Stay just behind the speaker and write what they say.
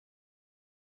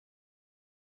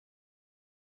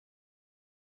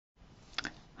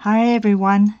Hi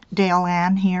everyone, Dale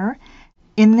Ann here.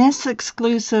 In this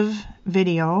exclusive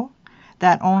video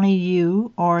that only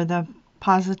you or the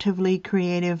Positively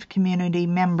Creative community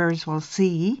members will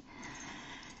see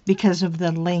because of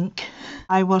the link,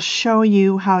 I will show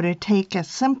you how to take a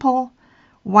simple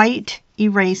white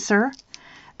eraser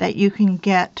that you can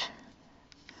get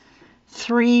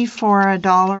 3 for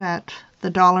 $1 at the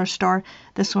dollar store.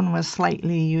 This one was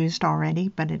slightly used already,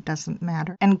 but it doesn't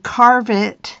matter. And carve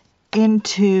it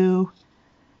into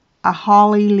a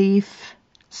holly leaf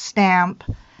stamp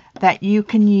that you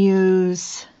can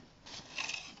use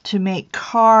to make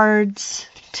cards,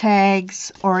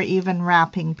 tags, or even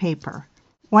wrapping paper.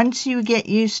 Once you get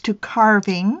used to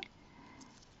carving,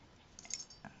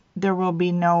 there will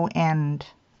be no end.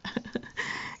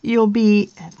 You'll be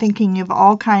thinking of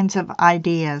all kinds of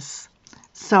ideas.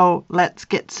 So let's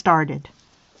get started.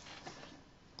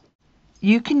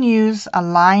 You can use a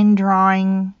line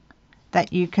drawing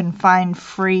that you can find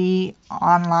free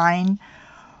online,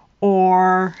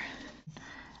 or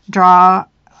draw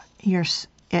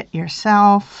it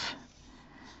yourself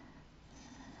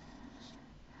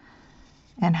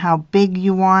and how big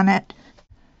you want it.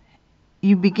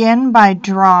 You begin by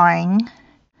drawing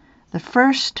the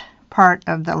first part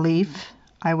of the leaf.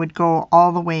 I would go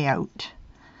all the way out.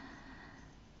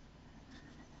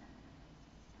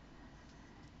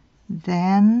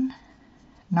 Then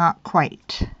not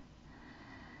quite.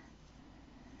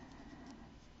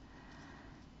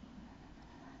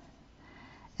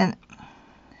 And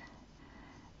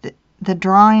the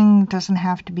drawing doesn't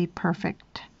have to be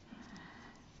perfect.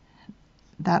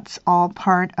 That's all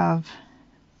part of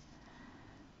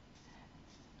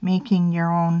making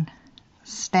your own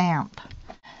stamp.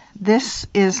 This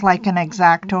is like an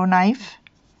X-Acto knife,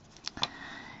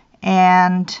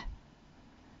 and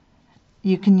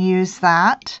you can use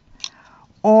that,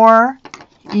 or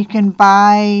you can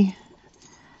buy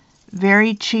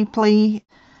very cheaply.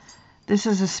 This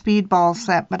is a Speedball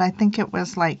set, but I think it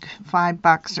was like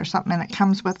 $5 or something, and it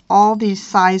comes with all these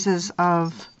sizes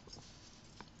of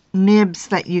nibs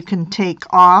that you can take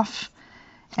off,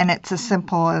 and it's as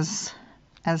simple as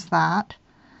that.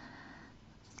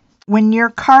 When you're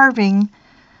carving,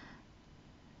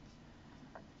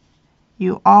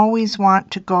 you always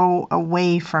want to go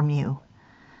away from you.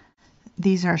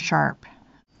 These are sharp.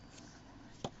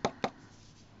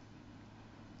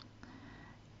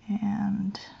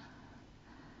 And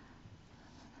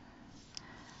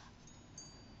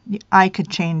I could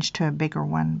change to a bigger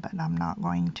one, but I'm not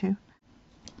going to.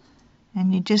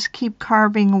 And you just keep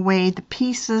carving away the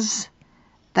pieces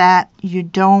that you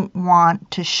don't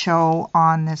want to show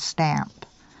on the stamp.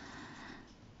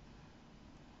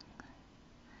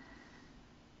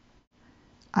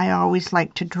 I always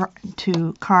like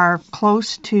to carve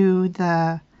close to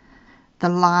the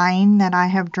line that I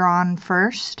have drawn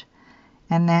first,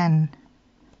 and then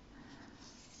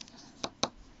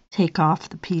take off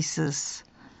the pieces.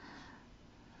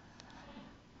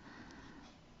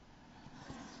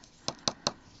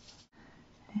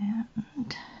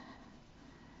 And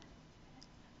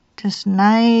just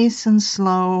nice and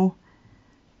slow.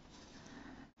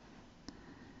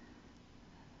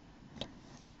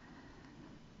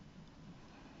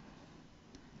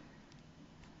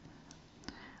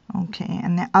 Okay,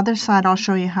 and the other side I'll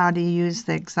show you how to use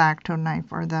the X-Acto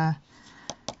knife, or that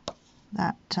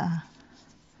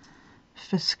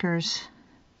Fiskars,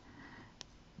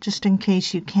 just in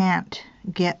case you can't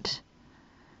get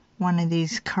one of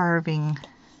these carving,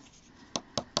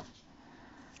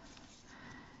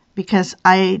 because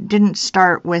I didn't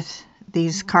start with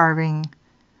these carving,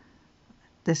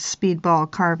 this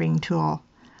Speedball carving tool.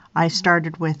 I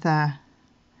started with a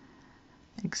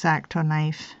X-Acto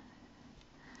knife.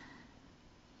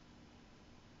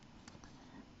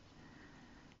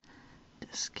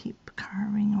 Just keep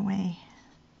carving away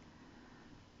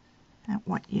at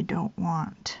what you don't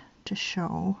want to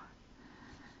show.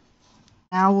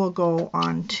 Now we'll go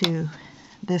on to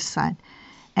this side,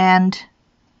 and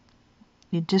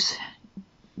you just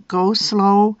go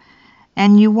slow,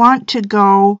 and you want to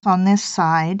go on this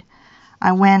side.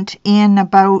 I went in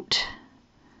about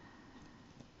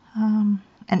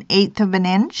 1/8 of an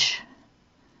inch,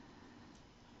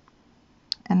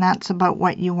 and that's about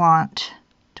what you want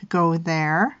to go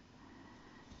there.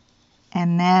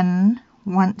 And then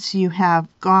once you have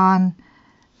gone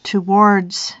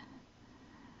towards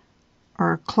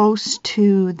or close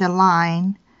to the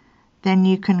line, then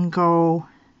you can go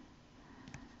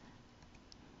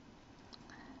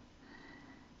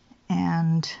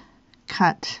and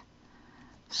cut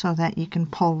so that you can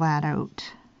pull that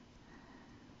out.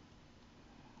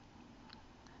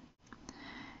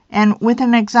 And with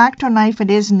an X-Acto knife,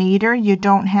 it is neater. You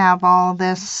don't have all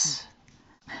this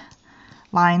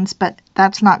lines, but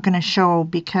that's not going to show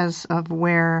because of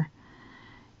where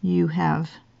you have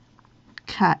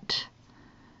cut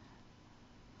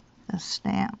the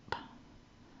stamp.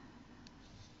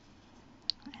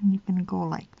 And you can go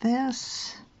like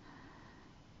this,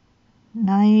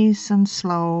 nice and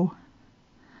slow.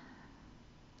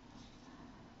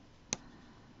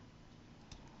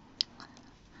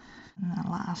 And the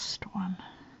last one.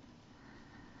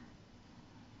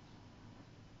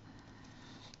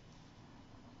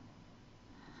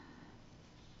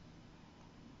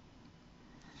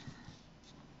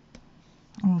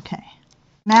 Okay.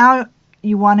 Now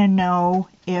you want to know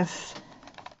if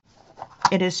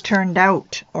it has turned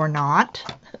out or not.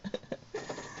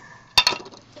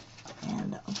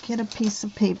 And I'll get a piece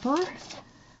of paper.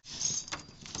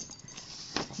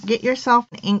 Get yourself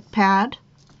an ink pad.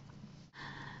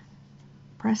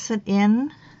 Press it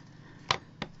in.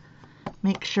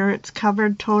 Make sure it's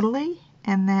covered totally,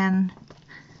 and then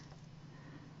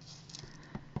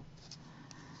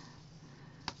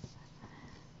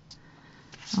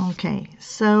okay,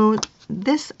 so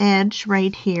this edge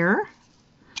right here,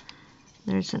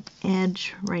 there's an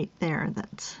edge right there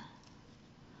that's,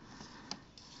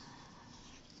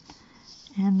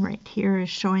 and right here is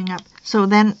showing up. So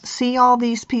then see all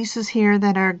these pieces here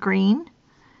that are green?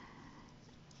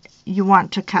 You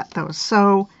want to cut those.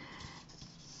 So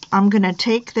I'm going to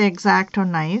take the X-Acto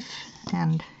knife,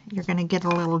 and you're going to get a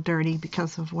little dirty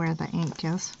because of where the ink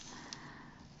is.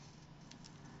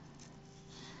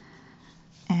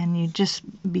 And you just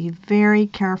be very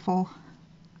careful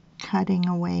cutting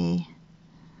away.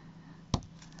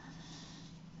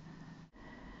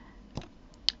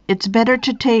 It's better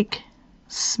to take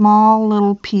small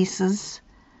little pieces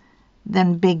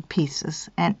than big pieces.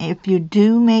 And if you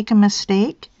do make a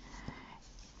mistake,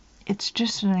 it's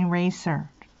just an eraser.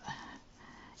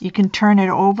 You can turn it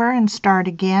over and start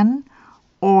again,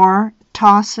 or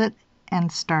toss it and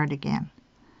start again.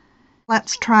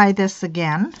 Let's try this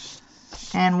again.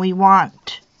 And we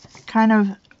want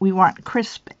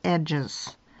crisp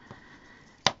edges.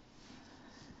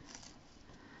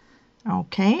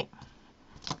 Okay,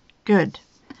 good.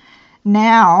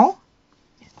 Now,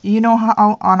 you know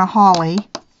how on a holly,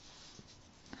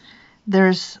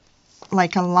 there's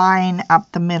like a line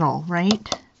up the middle, right?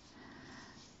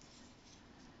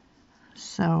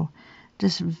 So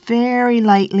just very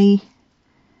lightly,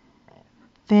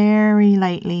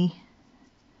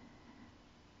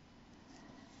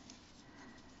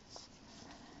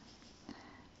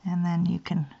 and then you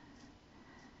can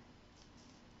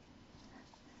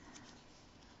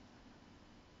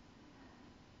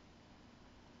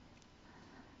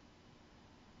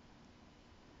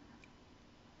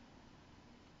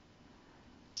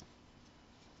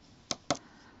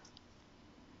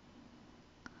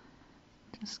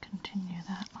just continue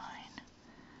that line.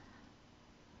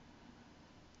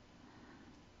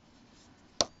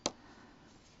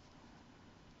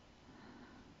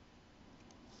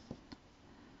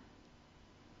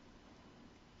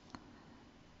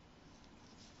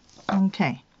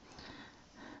 Okay.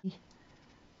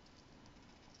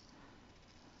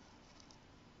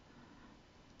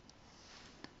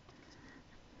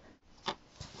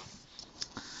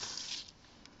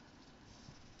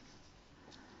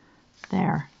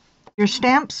 There. Your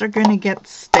stamps are going to get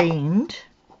stained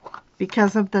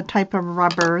because of the type of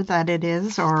rubber that it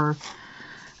is, or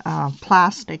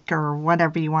plastic, or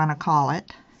whatever you want to call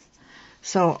it.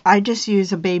 So I just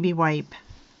use a baby wipe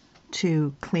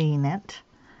to clean it.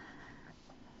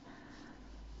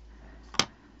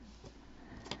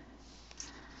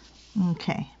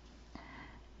 Okay,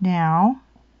 now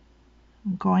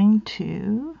I'm going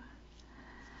to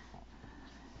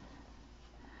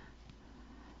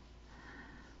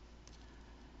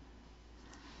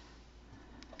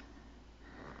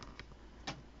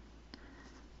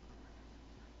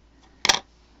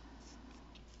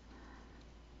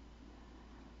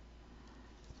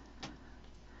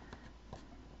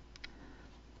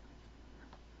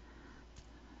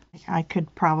I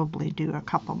could probably do a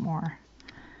couple more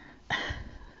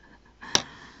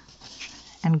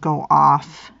and go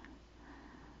off.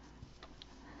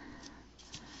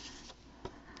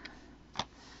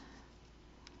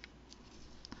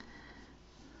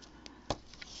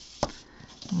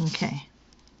 Okay.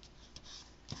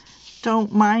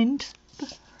 Don't mind.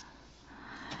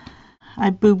 I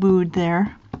boo-booed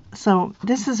there. So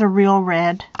this is a real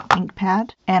red ink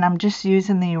pad, and I'm just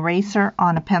using the eraser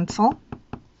on a pencil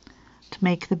to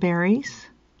make the berries.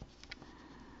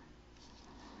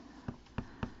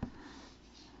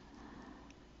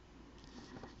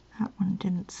 That one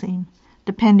didn't seem,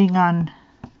 depending on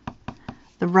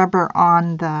the rubber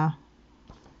on the,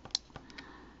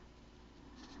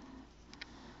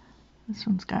 this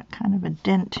one's got kind of a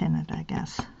dent in it, I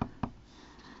guess.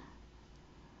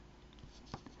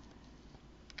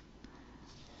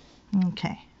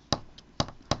 Okay.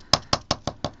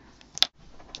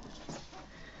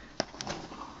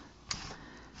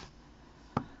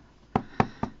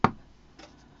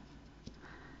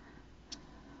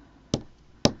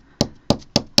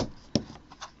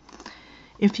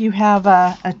 If you have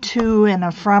a to and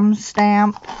a from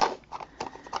stamp,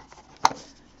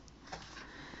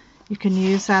 you can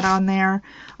use that on there.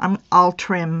 I'll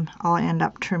end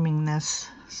up trimming this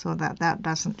so that that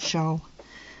doesn't show.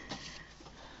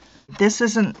 This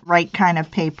isn't right kind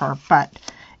of paper, but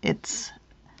it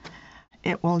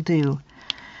will do.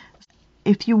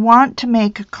 If you want to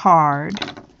make a card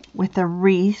with a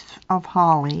wreath of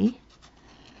holly,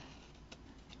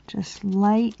 just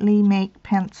lightly make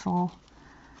pencil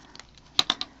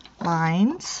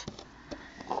lines.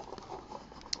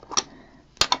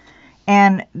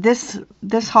 And this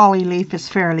holly leaf is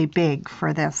fairly big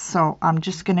for this, so I'm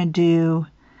just going to do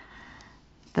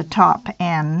the top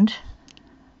end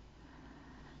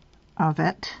of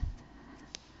it.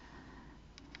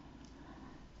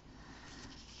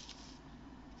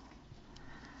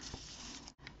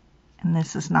 And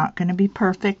this is not going to be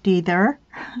perfect either.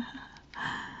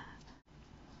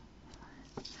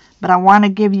 But I want to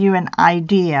give you an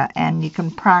idea, and you can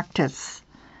practice.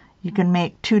 You can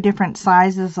make 2 different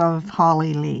sizes of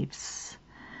holly leaves.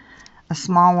 A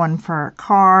small one for a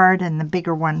card and the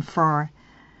bigger one for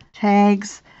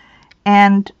tags.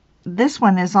 And this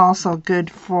one is also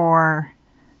good for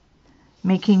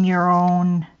making your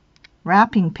own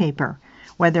wrapping paper,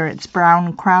 whether it's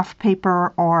brown craft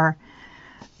paper or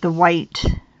the white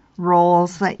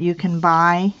rolls that you can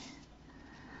buy.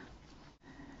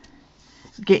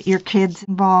 Get your kids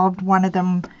involved. One of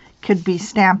them could be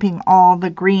stamping all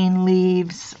the green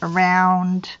leaves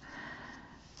around.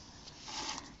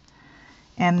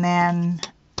 And then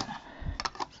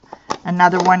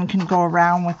another one can go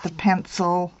around with the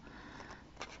pencil.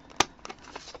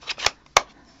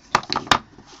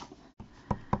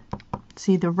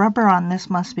 See, the rubber on this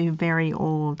must be very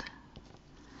old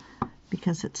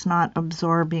because it's not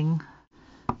absorbing.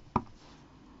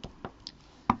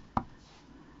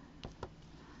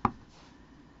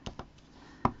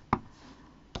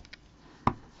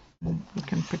 You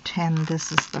can pretend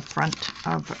this is the front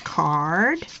of a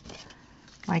card,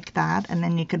 like that, and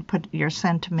then you could put your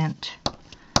sentiment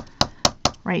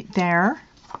right there.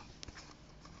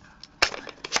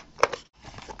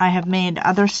 I have made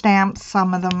other stamps,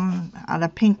 some of them out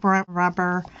of pink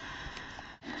rubber.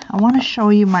 I want to show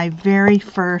you my very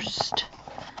first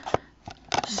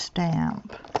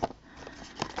stamp,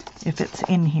 if it's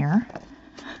in here.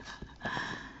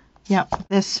 Yep,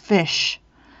 this fish.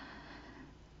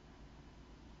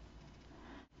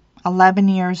 11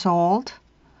 years old.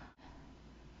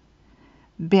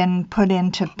 Been put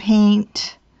into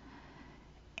paint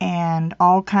and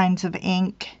all kinds of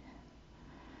ink.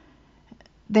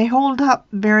 They hold up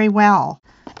very well.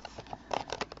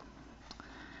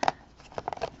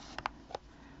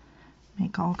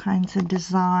 Make all kinds of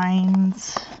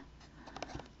designs,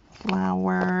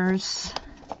 flowers.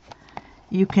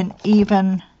 You can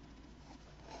even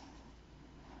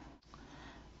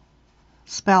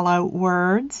spell out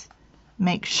words.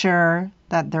 Make sure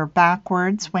that they're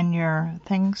backwards when you're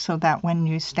so that when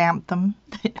you stamp them,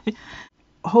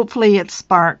 hopefully it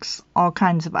sparks all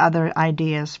kinds of other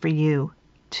ideas for you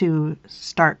to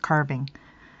start carving.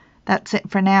 That's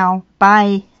it for now.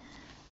 Bye.